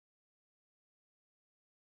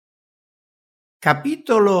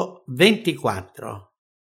Capitolo 24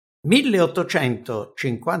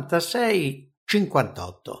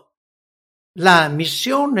 1856-58 La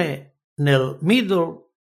missione nel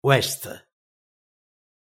Middle West.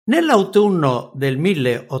 Nell'autunno del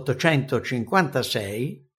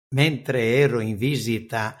 1856, mentre ero in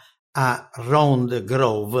visita a Round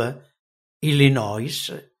Grove,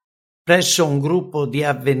 Illinois, presso un gruppo di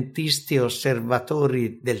avventisti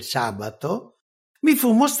osservatori del sabato, mi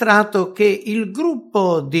fu mostrato che il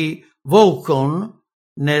gruppo di Waukon,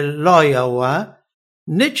 nell'Iowa,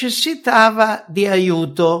 necessitava di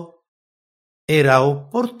aiuto. Era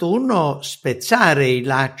opportuno spezzare i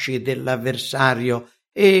lacci dell'avversario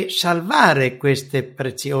e salvare queste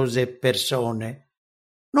preziose persone.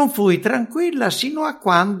 Non fui tranquilla sino a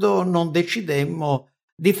quando non decidemmo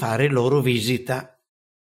di fare loro visita.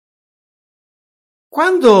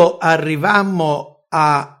 Quando arrivammo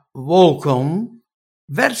a Waukon,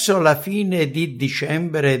 verso la fine di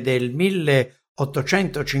dicembre del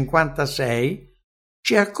 1856,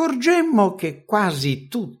 ci accorgemmo che quasi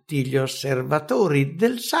tutti gli osservatori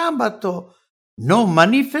del sabato non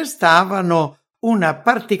manifestavano una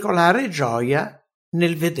particolare gioia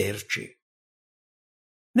nel vederci.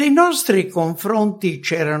 Nei nostri confronti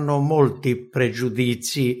c'erano molti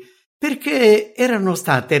pregiudizi, perché erano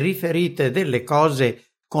state riferite delle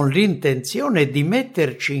cose con l'intenzione di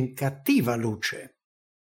metterci in cattiva luce.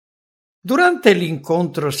 Durante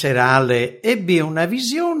l'incontro serale ebbi una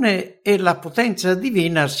visione e la potenza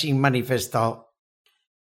divina si manifestò.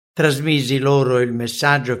 Trasmisi loro il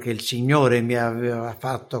messaggio che il Signore mi aveva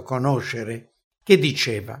fatto conoscere, che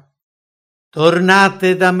diceva: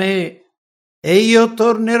 «Tornate da me e io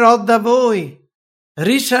tornerò da voi.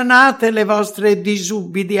 Risanate le vostre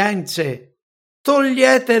disubbidienze.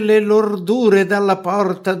 Togliete le lordure dalla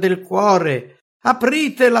porta del cuore.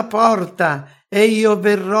 Aprite la porta e io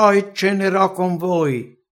verrò e cenerò con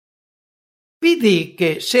voi». Vidi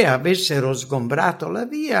che se avessero sgombrato la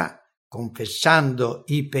via, confessando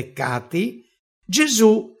i peccati,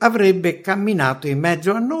 Gesù avrebbe camminato in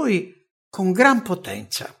mezzo a noi con gran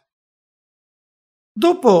potenza.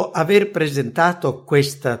 Dopo aver presentato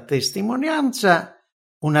questa testimonianza,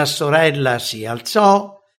 una sorella si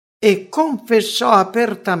alzò e confessò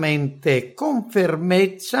apertamente con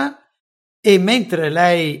fermezza, e mentre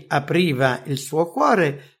lei apriva il suo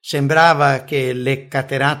cuore sembrava che le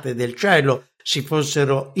caterate del cielo si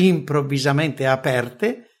fossero improvvisamente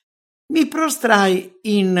aperte, mi prostrai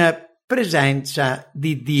in presenza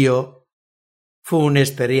di Dio. Fu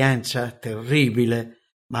un'esperienza terribile,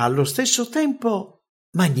 ma allo stesso tempo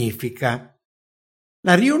magnifica.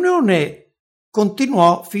 La riunione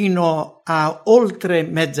continuò fino a oltre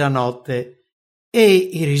mezzanotte e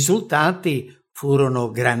i risultati furono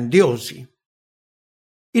grandiosi.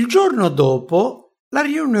 Il giorno dopo la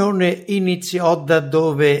riunione iniziò da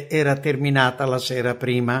dove era terminata la sera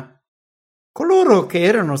prima. Coloro che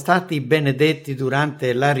erano stati benedetti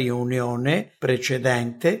durante la riunione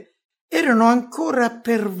precedente erano ancora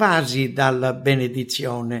pervasi dalla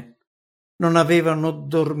benedizione. Non avevano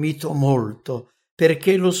dormito molto,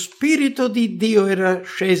 perché lo Spirito di Dio era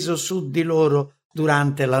sceso su di loro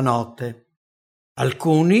durante la notte.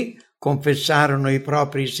 Alcuni confessarono i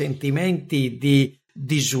propri sentimenti di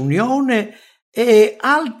disunione e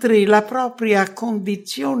altri la propria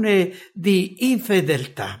condizione di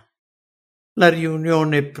infedeltà. La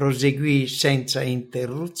riunione proseguì senza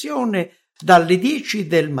interruzione dalle 10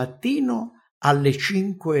 del mattino alle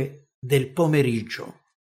 5 del pomeriggio.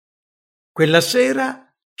 Quella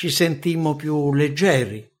sera ci sentimmo più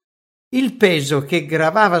leggeri. Il peso che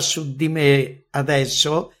gravava su di me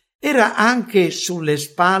adesso era anche sulle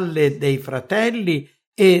spalle dei fratelli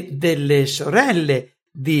e delle sorelle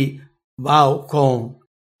di Waukon,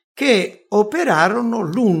 che operarono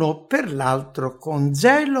l'uno per l'altro con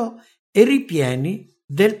zelo e ripieni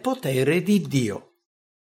del potere di Dio.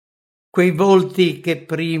 Quei volti che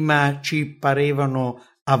prima ci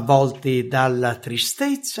parevano avvolti dalla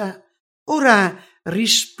tristezza, ora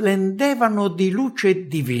risplendevano di luce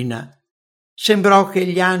divina. Sembrò che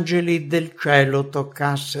gli angeli del cielo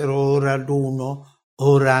toccassero ora l'uno,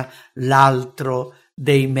 ora l'altro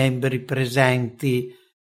dei membri presenti,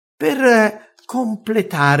 per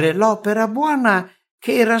completare l'opera buona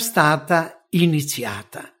che era stata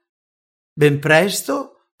iniziata. Ben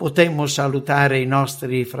presto potemmo salutare i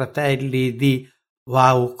nostri fratelli di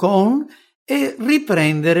Waukon e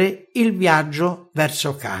riprendere il viaggio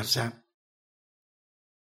verso casa.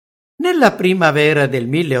 Nella primavera del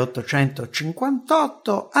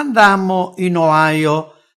 1858 andammo in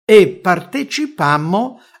Ohio e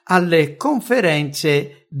partecipammo alle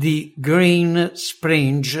conferenze di Green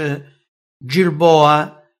Springs,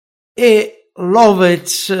 Gilboa e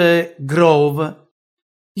Lovet's Grove.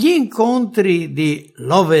 Gli incontri di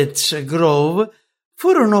Lovet's Grove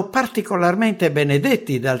furono particolarmente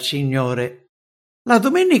benedetti dal Signore. La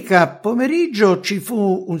domenica pomeriggio ci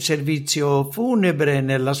fu un servizio funebre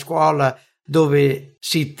nella scuola dove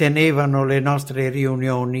si tenevano le nostre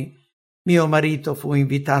riunioni. Mio marito fu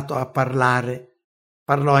invitato a parlare.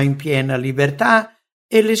 Parlò in piena libertà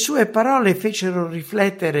e le sue parole fecero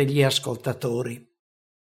riflettere gli ascoltatori.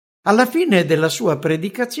 Alla fine della sua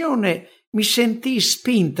predicazione mi sentii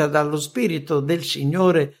spinta dallo Spirito del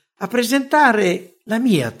Signore a presentare la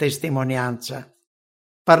mia testimonianza.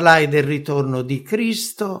 Parlai del ritorno di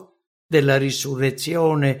Cristo, della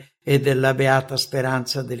risurrezione e della beata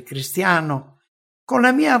speranza del cristiano. Con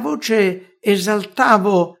la mia voce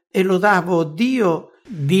esaltavo e lodavo Dio,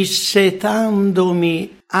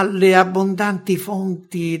 dissetandomi alle abbondanti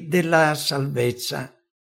fonti della salvezza.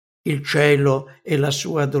 Il cielo e la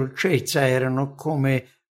sua dolcezza erano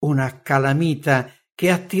come una calamita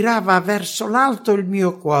che attirava verso l'alto il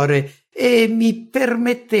mio cuore e mi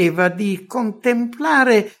permetteva di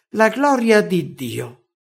contemplare la gloria di Dio.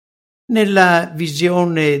 Nella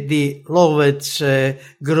visione di Lovet's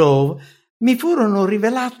Grove mi furono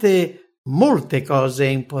rivelate molte cose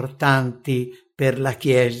importanti per la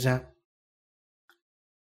Chiesa.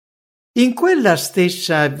 In quella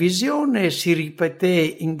stessa visione si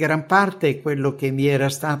ripeté in gran parte quello che mi era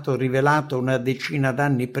stato rivelato una decina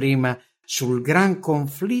d'anni prima sul gran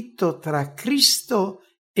conflitto tra Cristo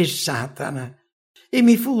e Satana, e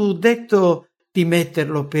mi fu detto di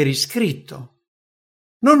metterlo per iscritto.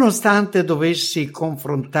 Nonostante dovessi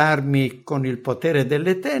confrontarmi con il potere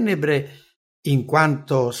delle tenebre, in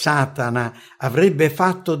quanto Satana avrebbe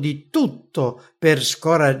fatto di tutto per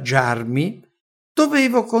scoraggiarmi,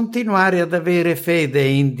 dovevo continuare ad avere fede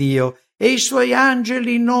in Dio e i suoi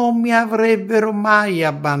angeli non mi avrebbero mai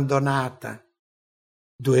abbandonata.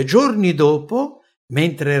 2 giorni dopo,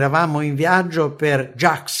 mentre eravamo in viaggio per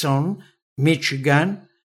Jackson, Michigan,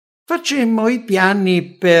 facemmo i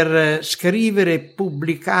piani per scrivere e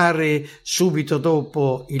pubblicare subito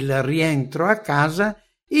dopo il rientro a casa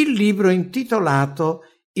il libro intitolato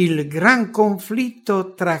Il gran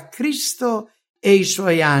conflitto tra Cristo e i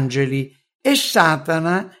suoi angeli e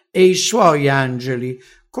Satana e i suoi angeli,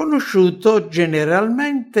 conosciuto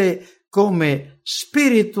generalmente come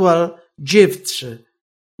Spiritual Gifts,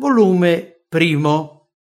 volume 1.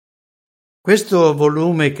 Questo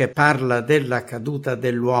volume, che parla della caduta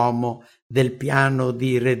dell'uomo, del piano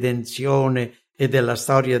di redenzione e della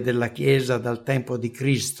storia della Chiesa dal tempo di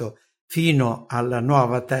Cristo fino alla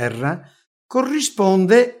nuova terra,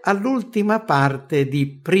 corrisponde all'ultima parte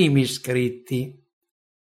di Primi Scritti.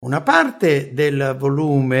 Una parte del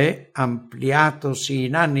volume, ampliatosi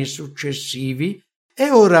in anni successivi, è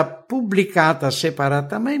ora pubblicata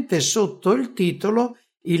separatamente sotto il titolo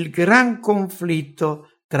Il gran conflitto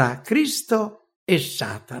tra Cristo e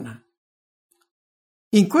Satana.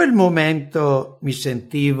 In quel momento mi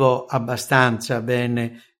sentivo abbastanza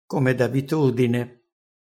bene, come d'abitudine.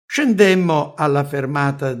 Scendemmo alla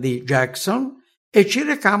fermata di Jackson e ci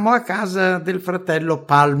recammo a casa del fratello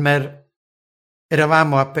Palmer.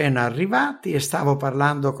 Eravamo appena arrivati e stavo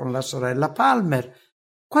parlando con la sorella Palmer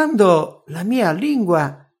quando la mia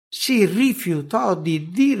lingua si rifiutò di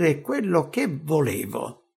dire quello che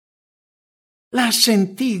volevo. La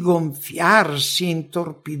sentii gonfiarsi,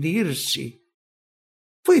 intorpidirsi.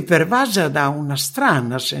 Fui pervasa da una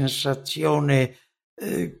strana sensazione,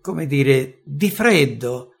 di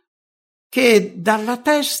freddo, che dalla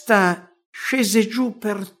testa scese giù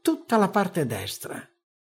per tutta la parte destra.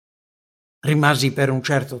 Rimasi per un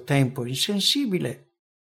certo tempo insensibile,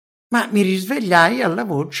 ma mi risvegliai alla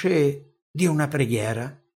voce di una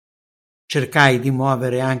preghiera. Cercai di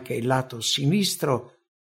muovere anche il lato sinistro,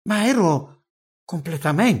 ma ero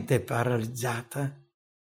completamente paralizzata.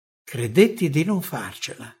 Credetti di non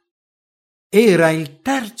farcela. Era il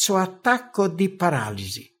 3° attacco di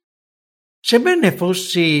paralisi. Sebbene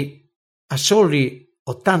fossi a soli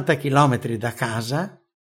 80 chilometri da casa,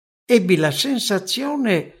 ebbi la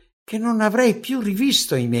sensazione che non avrei più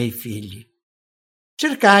rivisto i miei figli.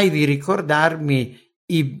 Cercai di ricordarmi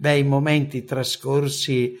i bei momenti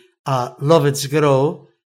trascorsi a Lovet's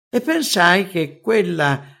Grove e pensai che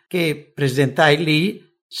quella che presentai lì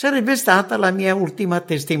sarebbe stata la mia ultima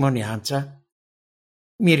testimonianza.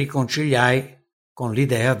 Mi riconciliai con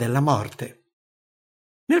l'idea della morte.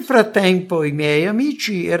 Nel frattempo i miei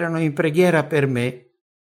amici erano in preghiera per me.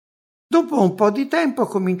 Dopo un po' di tempo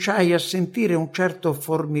cominciai a sentire un certo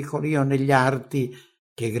formicolio negli arti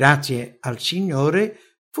che, grazie al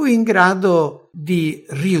Signore, fui in grado di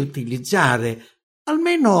riutilizzare,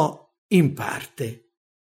 almeno in parte.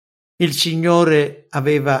 Il Signore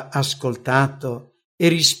aveva ascoltato e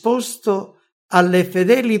risposto alle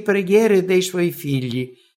fedeli preghiere dei suoi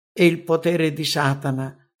figli e il potere di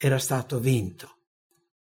Satana era stato vinto.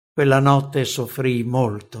 Quella notte soffrii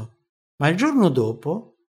molto, ma il giorno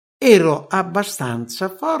dopo ero abbastanza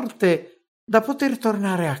forte da poter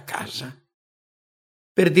tornare a casa.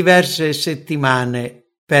 Per diverse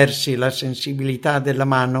settimane persi la sensibilità della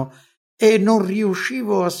mano e non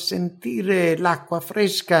riuscivo a sentire l'acqua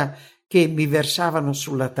fresca che mi versavano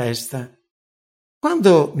sulla testa.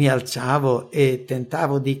 Quando mi alzavo e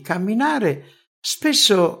tentavo di camminare,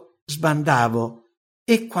 spesso sbandavo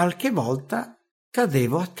e qualche volta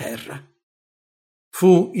cadevo a terra.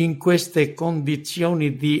 Fu in queste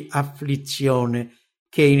condizioni di afflizione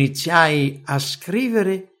che iniziai a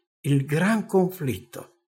scrivere il Gran Conflitto.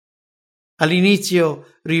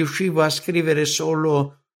 All'inizio riuscivo a scrivere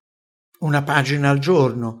solo una pagina al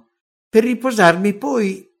giorno, per riposarmi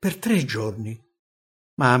poi per 3 giorni.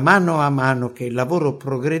 Ma a mano che il lavoro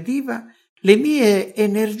progrediva, le mie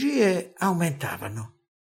energie aumentavano.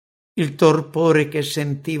 Il torpore che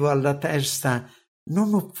sentivo alla testa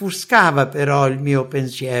non offuscava però il mio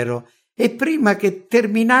pensiero e prima che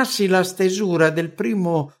terminassi la stesura del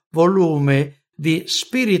primo volume di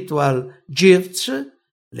Spiritual Gifts,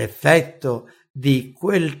 l'effetto di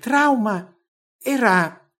quel trauma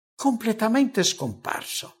era completamente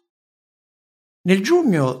scomparso. Nel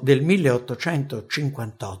giugno del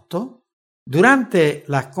 1858, durante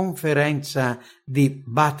la conferenza di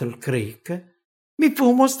Battle Creek, mi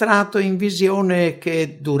fu mostrato in visione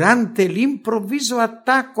che durante l'improvviso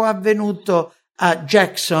attacco avvenuto a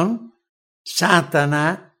Jackson,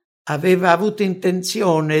 Satana aveva avuto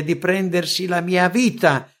intenzione di prendersi la mia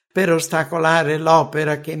vita per ostacolare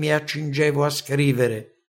l'opera che mi accingevo a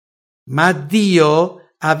scrivere. Ma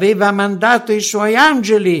Dio aveva mandato i suoi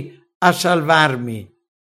angeli a salvarmi.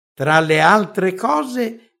 Tra le altre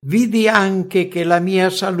cose, vidi anche che la mia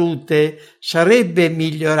salute sarebbe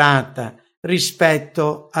migliorata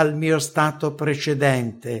rispetto al mio stato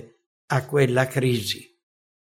precedente a quella crisi.